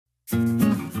Honda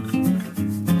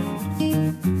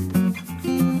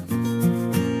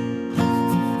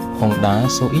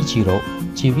Soichiro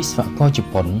ជាវិស្វករជ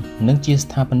ប៉ុននិងជាស្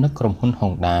ថាបនិកក្រុមហ៊ុន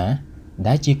Honda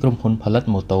ដែលជាក្រុមហ៊ុនផលិត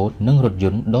ម៉ូតូនិងរថយ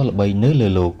ន្តដ៏ល្បីនៅលើ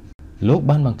លោកលោក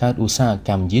បានបង្កើតឧស្សាហ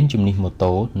កម្មយានជំនិះម៉ូ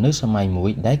តូនៅសម័យមួយ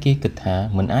ដែលគេគិតថា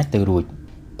មិនអាចទៅរួច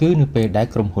គឺនៅពេលដែល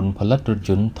ក្រុមហ៊ុនផលិតរថ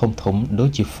យន្តធំៗដូច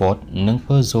ជា Ford និង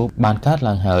Peugeot បានកើត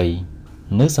ឡើងហើយ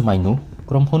នៅសម័យនោះ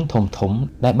ក្រុមហ៊ុនធំៗ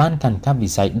ដែលបានកាន់កាប់វិ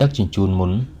ស័យដឹកជញ្ជូនមុ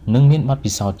ននិងមានបទ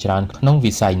ពិសោធន៍ច្រើនក្នុង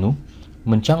វិស័យនោះ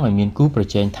មិនចង់ឲ្យមានគូប្រ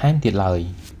ជែងថែមទៀតឡើយ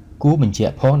គូបញ្ជា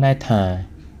ក់ផងដែរថា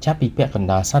ចាប់ពីពាក់កណ្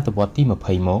ដាលសតវត្សទី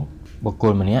20មកបុគ្គ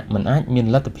លម្នាក់មិនអាចមាន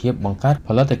លទ្ធភាពបង្កើតផ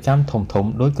លិតកម្មធំៗ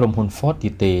ដោយក្រុមហ៊ុន Ford ទៀ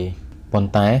តទេប៉ុន្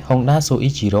តែ Honda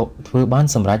Soichiro ធ្វើបាន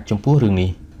សម្រេចចំពោះរឿងនេះ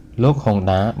លោក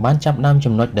Honda បានចាប់ផ្ដើម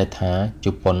ចំណុចដែលថាជ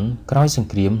ប៉ុនក្រោយសង្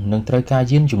គ្រាមនឹងត្រូវការ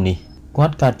យានជំនិះគា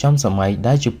ត់កើតចំសម័យ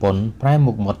ដែលជប៉ុនប្រែ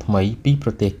មុខមាត់ថ្មីពីប្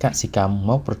រទេសកសិកម្ម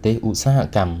មកប្រទេសឧស្សាហ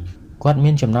កម្មគាត់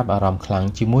មានចំណាប់អារម្មណ៍ខ្លាំង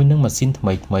ជាមួយនឹងម៉ាស៊ីនថ្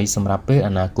មីៗសម្រាប់ពេលអ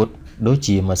នាគតដូច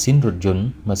ជាម៉ាស៊ីនរថយន្ត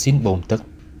ម៉ាស៊ីនបូមទឹក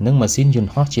និងម៉ាស៊ីនយន្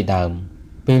តហោះជាដើម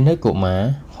ពេលនៅកុមារ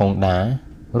Honda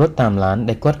រត់តាមឡាន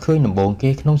ដែលគាត់ឃើញដំបូងគេ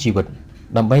ក្នុងជីវិត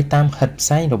ដើម្បីតាមហិតផ្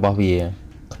សែងរបស់វា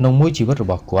ក្នុងមួយជីវិតរ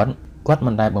បស់គាត់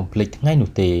មិនដែលបំភ្លេចថ្ងៃនោះ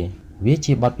ទេវា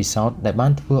ជាបទពិសោធន៍ដែលបា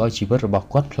នធ្វើឲ្យជីវិតរបស់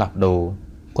គាត់ផ្លាស់ប្ដូរ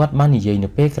គាត់បាននិយាយនៅ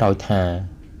ពេលក្រោយថា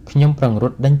ខ្ញុំប្រឹងរ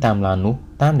ត់ដេញតាមឡាននោះ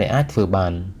តាមដែលអាចធ្វើបា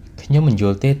នខ្ញុំមិនយ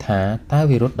ល់ទេថាតើ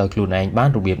វារត់ដោយខ្លួនឯងបាន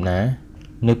របៀបណា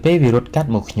នៅពេលវារត់កាត់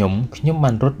មកខ្ញុំ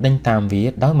បានរត់ដេញតាមវា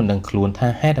ដោយមិនដឹងខ្លួនថា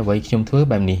ហេតុអ្វីខ្ញុំធ្វើ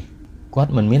បែបនេះគា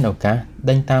ត់មិនមានឱកាស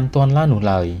ដេញតាមទាន់ឡាននោះ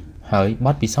ឡើយហើយប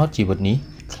ទពិសោធន៍ជីវិតនេះ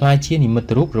คล้ายជានិមិត្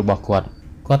តរូបរបស់គាត់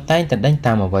តែងតែដេញ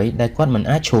តាមអ្វីដែលគាត់មិន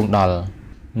អាចឈោងដល់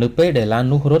នៅពេលដែលឡាន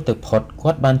នោះរត់ទៅផុត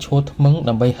គាត់បានឈរថ្មឹង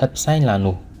ដើម្បីហិតផ្សែងឡាន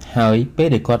នោះហើយពេល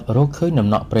ដែលគាត់រកឃើញដំ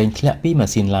ណក់ប្រេងធ្លាក់ពីម៉ា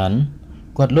ស៊ីនឡាន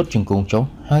គាត់លុតជង្គង់ចុះ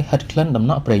ហើយហិតក្លិនដំ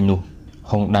ណក់ប្រេងនោះ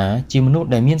Honda ជាមនុស្ស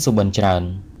ដែលមានសុបិនច្រើន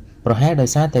ប្រហែលដោយ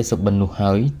សារតែសុបិននោះ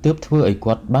ហើយទើបធ្វើឲ្យ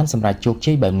គាត់បានសម្រេចជោគ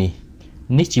ជ័យបែបនេះ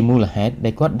ជាមូលហេតុ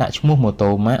ដែលគាត់ដាក់ឈ្មោះម៉ូតូ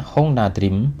ម៉ាក Honda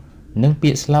Dream និងពា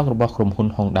ក្យស្លោករបស់ក្រុមហ៊ុន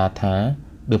Honda ថា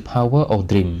The Power of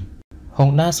Dream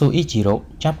Honda Soichiro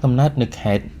ចាប់កំណើតនៅ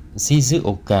ខេត្ត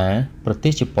Shizuoka ប្រទេ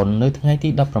សជប៉ុននៅថ្ងៃទី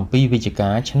17វិច្ឆិកា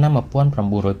ឆ្នាំ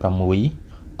1906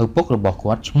ឪពុករបស់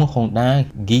គាត់ឈ្មោះ Honda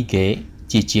Gige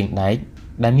ជាជាងដែក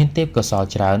ដែលមានទេពកោសល្យ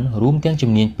ច្រើនរួមទាំង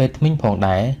ជំនាញពេទ្យធ្មេញផង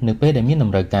ដែរនៅពេលដែលមានត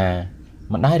ម្រូវការ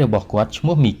ម្ដាយរបស់គាត់ឈ្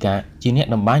មោះ Mika ជាអ្នក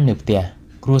តម្បាញនៅផ្ទះ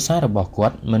គ្រួសាររបស់គា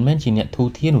ត់មិនមែនជាអ្នកធូរ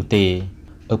ធារនោះទេ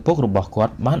ឪពុករបស់គា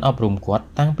ត់បានអប់រំគាត់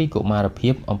តាំងពីកុមារភា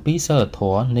ពអំពីសីលធ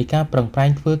ម៌នៃការប្រឹងប្រែង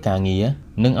ធ្វើការងារ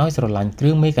និងឲ្យស្រឡាញ់គ្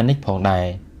រឿងមេកានិកផងដែរ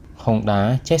Honda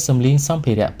ចេះសម្លៀងសម្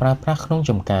ភារៈប្រើប្រាស់ក្នុង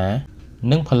ចម្ការ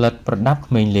និងផលិតប្រដាប់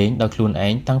ក្មេងលេងដោយខ្លួនឯ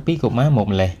ងតាំងពីកុមារមក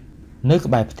ម្លេះនៅ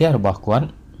ក្បែរផ្ទះរបស់គាត់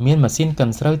មានម៉ាស៊ីនកិន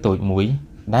ស្រូវតូចមួយ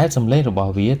ដែលសំឡេងរប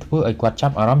ស់វាធ្វើឲ្យគាត់ចា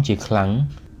ប់អារម្មណ៍ជាខ្លាំង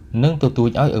និងទទូច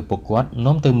ឲ្យឪពុកគាត់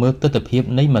នាំទៅមើលទិដ្ឋភាព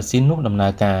នៃម៉ាស៊ីននោះដំណើ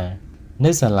រការ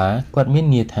នៅសាលាគាត់មាន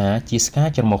ងារថាជាស្ការ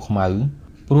ច្រមុះខ្មៅ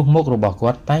ព្រោះមុខរបស់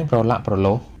គាត់តែងប្រឡាក់ប្រ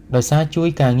ឡោះដោយសារជួយ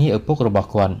ការងារឪពុករបស់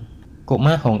គាត់កុ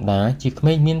មារ Honda ជាក្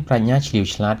មេងមានប្រាជ្ញាឆ្លៀវ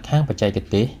ឆ្លាតខាងបច្ចេក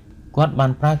ទេសគាត់បា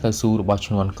នប្រើកៅស៊ូរបស់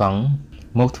ឈ្នាន់កង់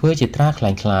មកធ្វើជាត្រាខ្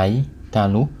លាំងខ្លាយកាល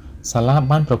នោះសាលា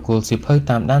បានប្រគល់សៀវភៅ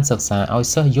តាមដានសិក្សាឲ្យ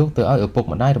សិស្សយកទៅឲ្យឪពុក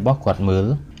ម្ដាយរបស់គាត់មើល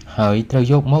ហើយត្រូវ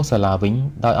យកមកសាលាវិញ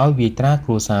ដោយឲ្យវាយត្រាគ្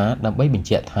រួសារដើម្បីបញ្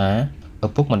ជាក់ថាឪ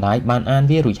ពុកម្ដាយបានអាន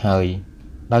វារួចហើយ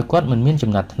ដោយគាត់មិនមាន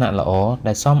ចំណាត់ថ្នាក់ល្អ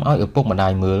ដែលសមឲ្យឪពុកម្ដា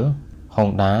យមើល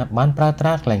Honda បានប្រើត្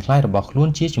រាខ្លាំងខ្លាយរបស់ខ្លួន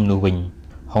ជាជំនួសវិញ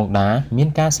Honda មាន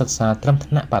ការសិក្សាត្រឹម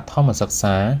ថ្នាក់បឋមសិក្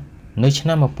សានៅឆ្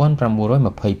នាំ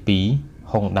1922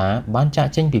 Honda បានចាក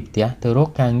ចេញពីផ្ទះទៅរក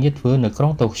ការងារធ្វើនៅក្រុ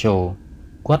ងតូក្យូ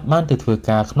គាត់បានទៅធ្វើ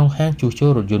ការក្នុងហាងជួសជុល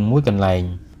រថយន្តមួយកន្លែង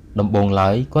ដំបូងឡើ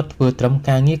យគាត់ធ្វើត្រឹម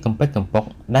ការងារកំពេចកំប៉ុក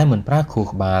ដែលមិនប្រើខួរ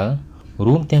ក្បាល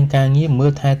រួមទាំងការងារមើ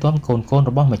លថែទាំកូនៗ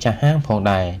របស់ម្ចាស់ហាងផង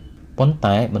ដែរប៉ុន្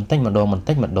តែបន្តិចម្ដ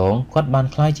ងគាត់បាន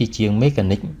ក្លាយជាជាងមេកា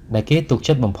និកដែលគេទុក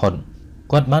ចិត្តបំផុត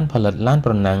គាត់បានផលិតឡាន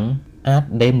ប្រណាំង Art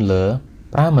Daimler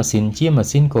ប្រើម៉ាស៊ីនជាម៉ា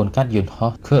ស៊ីនកូនកាត់យន្ត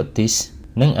ហោះ Curtiss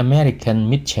និង American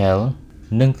Mitchell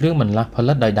និងគ្រឿងបន្លាស់ផ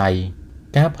លិតដោយដៃ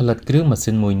ការផលិតគ្រឿងម៉ា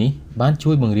ស៊ីនមួយនេះបាន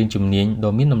ជួយបង្រៀនជំនាញ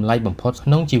ដ៏មានតម្លៃបំផុតក្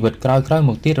នុងជីវិតក្រោយៗម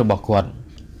កទៀតរបស់គាត់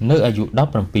នៅអាយុ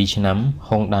17ឆ្នាំ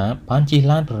Honda បានជិះ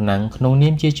ឡានប្រណាំងក្នុងនា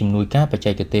មជាជំនួយការបច្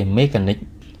ចេកទេសមេកានិក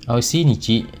ឲ្យ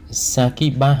Shinichi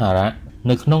Sakibahara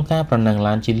នៅក្នុងការប្រណាំង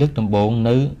ឡានជាលើកដំបូង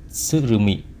នៅ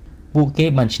Tsurumi ពួកគេ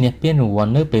បានឈ្នះពានរង្វា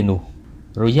ន់នៅពេលនោះ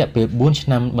រយៈពេល4ឆ្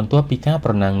នាំបន្ទាប់ពីការ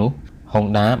ប្រណាំងនោះ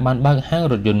Honda បានបើកហាង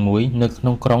រថយន្តមួយនៅក្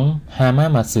នុងក្រុង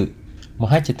Hamamatsu ម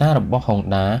ហិច្ឆតារបស់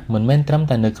Honda មិនមែនត្រឹម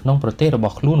តែនៅក្នុងប្រទេសរប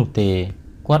ស់ខ្លួននោះទេ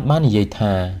គាត់បាននិយាយ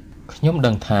ថាខ្ញុំ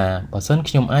ដឹងថាបើសិន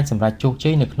ខ្ញុំអាចសម្រេចជោគជ័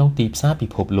យនៅក្នុងទីផ្សារពិ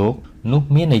ភពលោកនោះ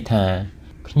មានន័យថា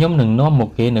ខ្ញុំនឹងនាំមក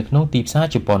គេនៅក្នុងទីផ្សារ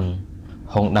ជប៉ុន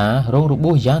Honda រងរ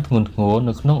បួសយ៉ាងធ្ងន់ធ្ងរ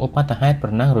នៅក្នុងឧបទ្ទហេតុប្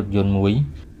រណាំងរថយន្តមួយ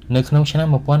នៅក្នុងឆ្នាំ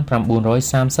 1936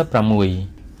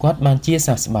 គាត់បានជា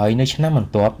សះស្បើយនៅឆ្នាំប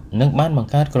ន្ទាប់និងបានប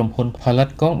ង្កើតក្រុមហ៊ុនផលិត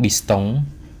កង់ប៊ីស្តុង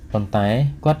ប៉ុន្តែ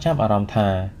គាត់ចាប់អារម្មណ៍ថា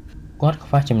គាត់ខ្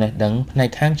វះចំណេះដឹងផ្នែក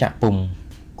ខាងចាក់ពុម្ព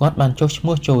គាត់បានចុះឈ្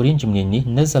មោះចូលរៀនជំនាញនេះ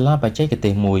នៅសាលាបច្ចេកទេ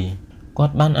សមួយគា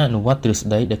ត់បានអនុវត្តទ្រឹស្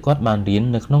ដីដែលគាត់បានរៀន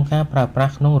នៅក្នុងការប្រើប្រា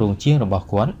ស់ក្នុងរោងជាងរបស់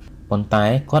គាត់ប៉ុន្តែ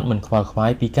គាត់មិនខ្វល់ខ្វា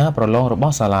យពីការប្រឡងរប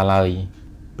ស់សាលាឡើយ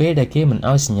ពេលដែលគេមិន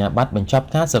ឲ្យសញ្ញាបត្របញ្ចប់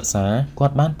ការសិក្សាគា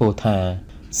ត់បានពោលថា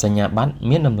សញ្ញាបត្រ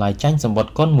មានតម្លៃចាញ់សំបុត្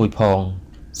រកុនមួយផង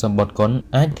សំបុត្រកុន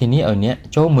អាចធានាឲ្យអ្នក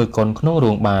ចូលមើលកុនក្នុង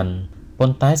រោងបានប៉ុ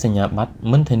ន្តែសញ្ញាបត្រ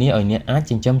មិនធានាឲ្យអ្នកអាច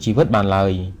ចិញ្ចឹមជីវិតបានឡើ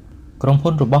យក្រុមហ៊ុ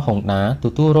នរបស់ Honda ទ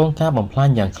ទួលរងការបំផ្លាញ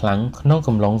យ៉ាងខ្លាំងក្នុង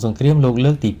កំឡុងសង្គ្រាមលោក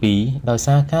លើកទី2ដោយ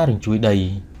សារការរញ្ជួយដី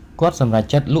គាត់សម្រេច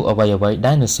ចិត្តលក់អ្វីៗ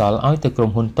ដែលនៅសល់ឲ្យទៅក្រុ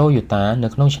មហ៊ុន Toyota នៅ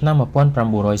ក្នុងឆ្នាំ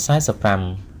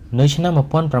 1945 នៅឆ្នាំ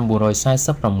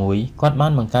 1946 គាត់បា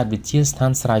នបង្កើតវិទ្យាស្ថា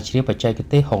នស្រាវជ្រាវបច្ចេក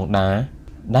ទេស Honda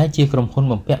ដែលជាក្រុមហ៊ុន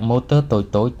បំពាក់ម៉ូទ័រតូចៗ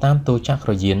តាមតូចចក្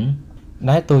រយាន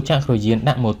ដែលតូចចក្រយាន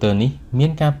ដាក់ម៉ូទ័រនេះមា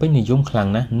នការពេញនិយមខ្លាំង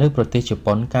ណាស់នៅប្រទេសជ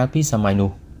ប៉ុនកាលពីសម័យនោះ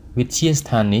វិទ្យាស្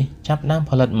ថាននេះចាប់ផ្ដើម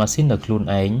ផលិតម៉ាស៊ីនដោយខ្លួន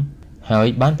ឯងហើយ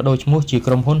បានបដូរឈ្មោះជា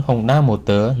ក្រុមហ៊ុន Honda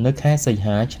Motor នៅខែសី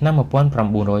ហាឆ្នាំ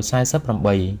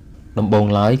 1948 ដំបូង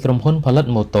ឡើយក្រុមហ៊ុនផលិត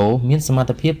ម៉ូតូមានសមត្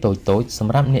ថភាពតូចៗស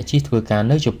ម្រាប់អ្នកជិះធ្វើការ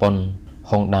នៅជប៉ុន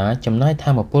Honda ចំណាយ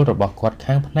ថាមពលរបស់គាត់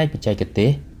ខាងផ្នែកបច្ចេកទេស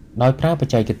ដោយប្រើប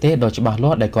ច្ចេកទេសដ៏ច្បាស់លា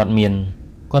ស់ដែលគាត់មាន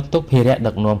គាត់ទុកភារៈ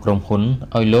ដឹកនាំក្រុមហ៊ុន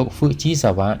ឲ្យលោក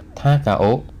Fujisawa Takao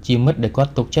ជាមិត្តដែលគា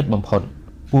ត់ទុកចិត្តបំផុត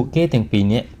ពួកគេទាំងពីរ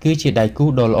នាក់គឺជាដៃគូ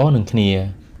ដ៏ល្អនឹងគ្នា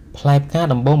ផ្លែផ្កា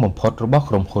ដំបូងបំផុតរបស់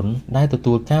ក្រុមហ៊ុនដែលទ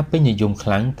ទួលការពេញនិយមខ្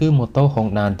លាំងគឺម៉ូតូ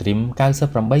Honda Dream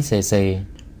 98cc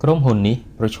ក្រុមហ៊ុននេះ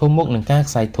ប្រឈមមុខនឹងការ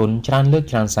ខ្សែធនច្រើនលើក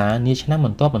ច្រើនសារនាឆ្នាំប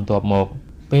ន្ទាប់មក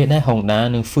ពេលដែល Honda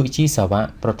និង Fujisawa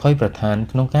ប្រថុយប្រឋាន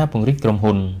ក្នុងការពង្រីកក្រុម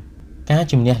ហ៊ុនការ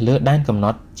ជំនះលើដែនកំណ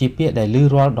ត់ជាពាក្យដែលឮ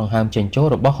រាល់ដង្ហើមចេញចូល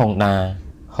របស់ Honda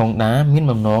មាន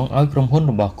បំណងឲ្យក្រុមហ៊ុន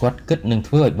របស់គាត់គិតនឹង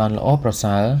ធ្វើឲ្យបានល្អប្រ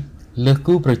សើរលើស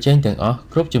គូប្រជែងទាំងអស់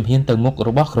គ្រប់ជំហានទៅមុខរ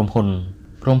បស់ក្រុម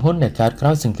ហ៊ុនដែលកើតក្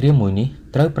រោយសង្គ្រាមមួយនេះ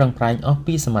ត្រូវប្រឹងប្រែងអស់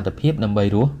ពីសមត្ថភាពដើម្បី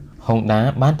រស់ Honda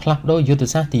បានផ្លាស់ប្ដូរយុទ្ធ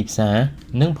សាស្ត្រទីផ្សារ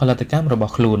និងផលិតកម្មរប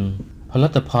ស់ខ្លួនផលិ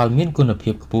តផលមានគុណ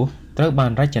ភាពខ្ពស់ត្រូវបា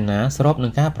នរចនាស្របនឹ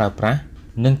ងការប្រើប្រាស់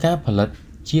និងការផលិត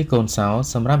ជាកូនសោ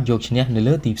សម្រាប់យកឈ្នះនៅ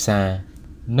លើទីផ្សារ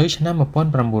នៅឆ្នាំ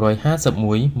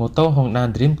 1951 ម៉ូតូ Honda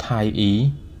Dream Type E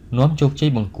នាំជោគជ័យ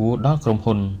បង្គួរដល់ក្រុម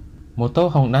ហ៊ុនម៉ូតូ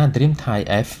Honda Dream Type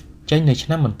F ចេញនៅឆ្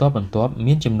នាំបន្ទាប់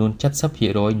មានចំនួន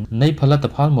 70% នៃផលិត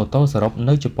ផលម៉ូតូសរុប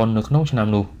នៅជប៉ុននៅក្នុងឆ្នាំ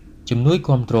នោះជំនួយ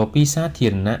គាំទ្រពីសាធា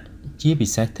រណៈជាពិ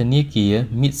សេសធនាគារ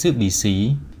Mitsubishi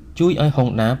ជួយឲ្យ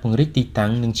Honda ពង្រីកទីតាំ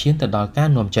ងនិងឈានទៅដល់ការ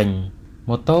នាំចេញ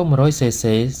ម៉ូតូ 100cc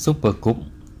Super Coupe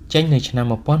ចេញនៅឆ្នាំ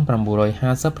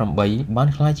 1958 បាន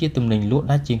ក្លាយជាទំនិញលក់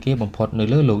ដាច់ជាងគេបំផុតនៅ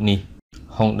លើโลกនេះ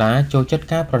Honda ចូលចិត្ត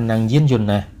ការប្រណាំងយានយន្ត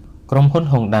ណាស់ក្រុមហ៊ុន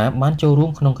Honda បានចូលរួ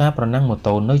មក្នុងការប្រណាំងម៉ូ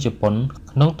តូនៅជប៉ុន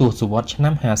ក្នុងទសវត្សរ៍ឆ្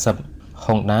នាំ 50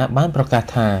 Honda បានប្រកាស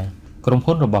ថាក្រុម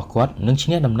ហ៊ុនរបស់គាត់នឹងឈ្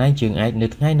នះតំណែងជើងឯកនៅ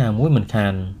ថ្ងៃណាមួយមិនខា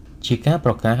នជាការ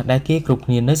ប្រកាសដែលគេគ្រប់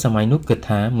គ្នានៅសម័យនោះគិត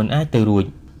ថាមិនអាចទៅរួច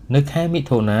នៅខែមិ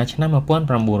ថុនាឆ្នាំ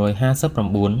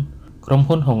 1959 ក្រុម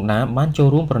ហ៊ុន Honda បានចូល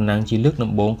រួមប្រណាំងជាលើក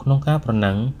ដំបូងក្នុងការប្រ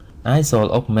ណាំង Isle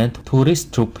of Man Tourist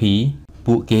Trophy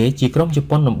ពួកគេជាក្រុមជ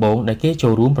ប៉ុនដំបូងដែលគេចូ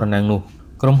លរួមប្រណាំងនោះ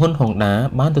ក្រុមហ៊ុន Honda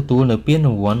បានទទួលនៅពានរ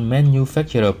ង្វាន់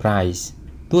Manufacturer Prize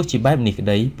ទោះជាបែបនេះក្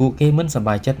តីពួកគេមិនសប្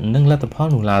បាយចិត្តនឹងលទ្ធផល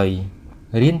នោះឡើយ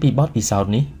រៀនពីបទពិសោធ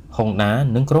ន៍នេះ Honda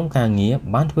និងក្រុមការងារ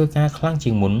បានធ្វើការខ្លាំងជា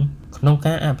ងមុនក្នុង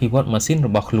ការអភិវឌ្ឍម៉ាស៊ីនរ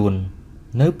បស់ខ្លួន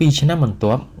នៅពីឆ្នាំបន្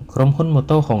ទាប់ក្រុមហ៊ុនម៉ូ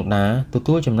តូ Honda ទ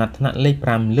ទួលចំណាត់ថ្នាក់លេខ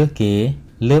 5 លើសគេ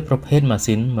លើប្រភេទម៉ា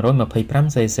ស៊ីន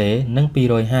 125cc និង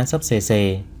 250cc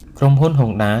ក្រុមហ៊ុន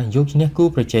Honda យកឈ្នះគូ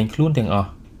ប្រជែងខ្លួនទាំងអស់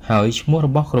ហើយឈ្មោះរ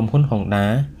បស់ក្រុមហ៊ុន Honda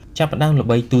ចាប់ផ្ដើមល្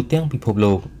បីទូទាំងពិភព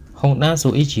លោក Honda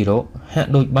Soichiro ហាក់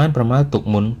ដូចបានប្រមាលទុក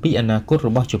មុនពីអនាគតរ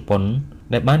បស់ជប៉ុន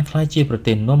ដែលបានក្លាយជាប្រ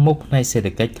ទេសនាំមុខផ្នែកសេដ្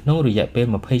ឋកិច្ចក្នុងរយៈពេល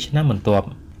 20 ឆ្នាំបន្ទាប់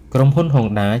ក្រុមហ៊ុន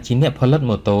Honda ជាអ្នកផលិត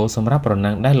ម៉ូតូសម្រាប់ប្រ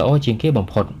ណាំងដែលល្អជាងគេបំ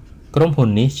ផុតក្រុមហ៊ុន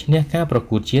នេះឈ្នះការប្រ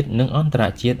កួតជាតិនិងអន្តរ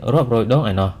ជាតិរាប់រយដង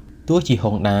ឯណោះទោះជា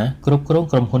Honda គ្រប់គ្រង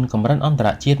ក្រុមហ៊ុនកម្រិតអន្តរ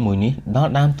ជាតិមួយនេះដ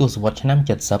ល់ដើមទសវត្សរ៍ឆ្នាំ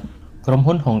 70 ក្រុម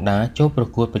ហ៊ុន Honda ចូលប្រ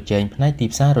កួតប្រជែងផ្នែកទី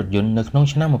ផ្សាររថយន្តនៅក្នុង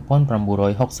ឆ្នាំ 1967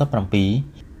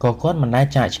 ក៏គាត់មិនដែល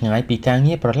ចាកឆ្ងាយពីការ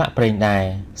ងារប្រឡាក់ប្រេងដែរ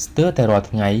ស្ទើរតែរាល់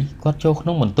ថ្ងៃគាត់ចូលក្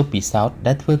នុងបន្ទប់ពិសោធន៍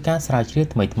ដែលធ្វើការស្រាវជ្រាវ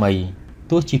ថ្មីៗ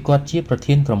ទោះជាគាត់ជាប្រ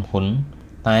ធានក្រុមហ៊ុន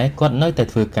តែគាត់នៅតែ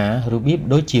ធ្វើការរបៀប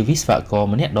ដូចជាវិស្វករ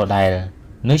ម្នាក់ដដែល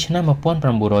នៅឆ្នាំ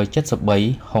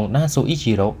 1973 Honda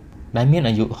Soichiro ដែលមាន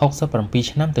អាយុ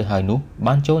 67 ឆ្នាំទៅហើយនោះ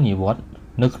បានចូលនិវត្តន៍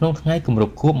នៅក្នុងថ្ងៃគម្រ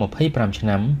ប់ខួប 25 ឆ្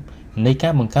នាំនៃកា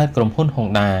របង្កើតក្រុមហ៊ុន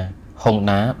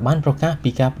Honda បានប្រកាសពី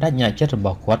ការបដិញ្ញាចិត្តរប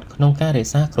ស់គាត់ក្នុងការរ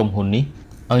ក្សាក្រុមហ៊ុននេះ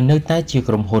ឲ្យនៅតែជា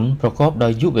ក្រុមហ៊ុនប្រកបដោ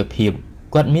យយុវភាព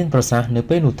គាត់មានប្រសាសន៍នៅ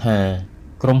ពេលនោះថា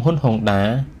ក្រុមហ៊ុន Honda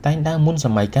តែងដើរមុនស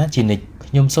ម័យកាលជានិច្ច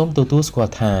ខ្ញុំសូមទទួលស្គា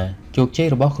ល់ថាជោគជ័យ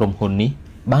របស់ក្រុមហ៊ុននេះ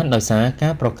បានដោយសារកា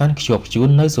រប្រកាន់ខ្ជាប់ខ្ជួន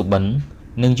នៅសុបិន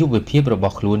និងយុវភាពរប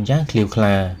ស់ខ្លួនយ៉ាងឃ្លាវខ្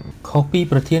លាខុសពី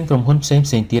ប្រធានក្រុមហ៊ុនផ្សេងៗ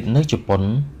ទៀតនៅជប៉ុន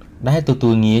ដែលទទួ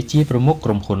លងារជាប្រមុខក្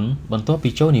រុមហ៊ុនបន្ទាប់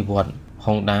ពីចូលនិវត្តន៍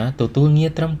Honda ទទួលងារ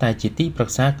ត្រឹមតែជាទីប្រឹ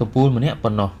ក្សាកំពូលម្នាក់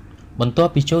ប៉ុណ្ណោះបន្ទា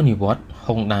ប់ពីចូលនិវត្តន៍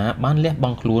Honda បានលះប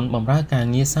ង់ខ្លួនបម្រើការ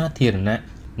ងារសាធារណៈ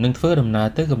និងធ្វើដំណើរ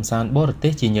ទៅកម្សាន្តបរទេ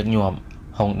សជាញឹកញាប់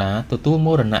Honda ទទួលម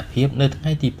រណភាពនៅថ្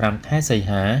ងៃទី5ខែសី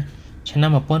ហាឆ្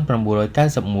នាំ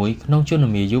1991ក្នុងជ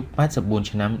ន្មាយុ84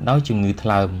ឆ្នាំដោយជំងឺថ្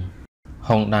លើម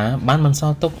Honda បានបន្ស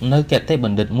ល់ទុកនូវគតិប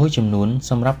ណ្ឌិតមួយចំនួន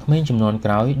សម្រាប់ក្មេងជំនាន់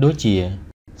ក្រោយដូចជា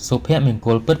សុភមង្គ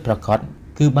លពិតប្រាកដ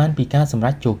គឺបានពីការសម្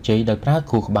រេចជោគជ័យដោយប្រើ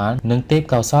ខួរក្បាលនិងទេព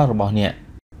កោសល្យរបស់អ្នក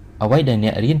អ្វីដែលអ្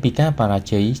នករៀនពីការបរា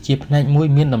ជ័យជាផ្នែកមួយ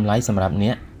មានតម្លៃសម្រាប់អ្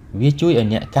នកវាជួយឲ្យ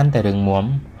អ្នកកាន់តែរឹងមាំ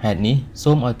ហេតុនេះ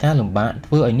សូមឲ្យការលំបាក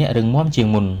ធ្វើឲ្យអ្នករឹងមាំជាង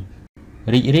មុន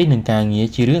រីករាយនឹងការងារ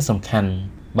ជារឿងសំខាន់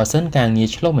បើសិនការងារ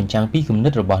ឆ្លុះបញ្ចាំងពីគំនិ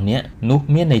តរបស់អ្នកនោះ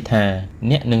មានន័យថា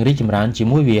អ្នកនឹងរីកចម្រើនជា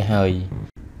មួយវាហើយ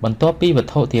បន្ទាប់ពីវត្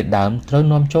ថុធាតុដើមត្រូវ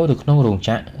នាំចូលទៅក្នុងរោងច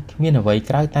ក្រគ្មានអ្វី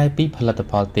ក្រៅតែពីផលិត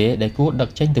ផលទេដែលគួរដឹក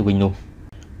ចេញទៅវិញនោះ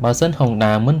បើសិន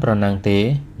Honda មិនប្រណាំងទេ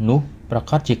នោះប្រ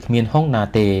កាសជាគ្មាន Honda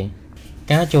ទេ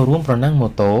ការចូលរួមប្រណាំងម៉ូ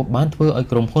តូបានធ្វើឲ្យ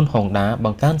ក្រុមហ៊ុន Honda ប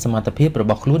ង្កើនសមត្ថភាពរ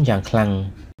បស់ខ្លួនយ៉ាងខ្លាំង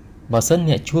បើសិន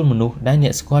អ្នកជួលមនុស្សដែលអ្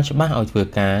នកស្គាល់ច្បាស់ឲ្យធ្វើ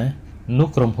ការនោះ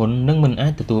ក្រុមហ៊ុននឹងមិនអា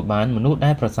ចទទួលបានមនុស្ស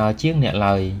ដែលប្រសើរជាងអ្នក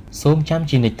ឡើយសូមចាំ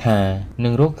ជានិច្ចថានឹ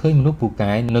ងរកឃើញមនុស្សពូ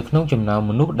កែនៅក្នុងចំណោម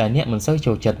មនុស្សដែលអ្នកមិនសូវ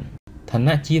ចូលចិត្តឋា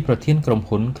នៈជាប្រធានក្រុម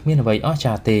ហ៊ុនគ្មានអ្វីអស្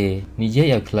ចារ្យទេនិយា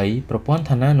យឲ្យខ្លីប្រព័ន្ធ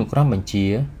ឋានានុក្រមបញ្ជា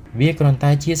វាគ្រាន់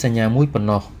តែជាសញ្ញាមួយប៉ុណ្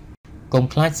ណោះកុំ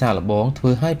ខ្លាចសាកល្បងធ្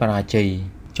វើឲ្យបរាជ័យ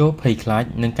ចូលភ័យខ្លាច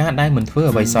នឹងការដែលមិនធ្វើ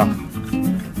អ្វីសោះ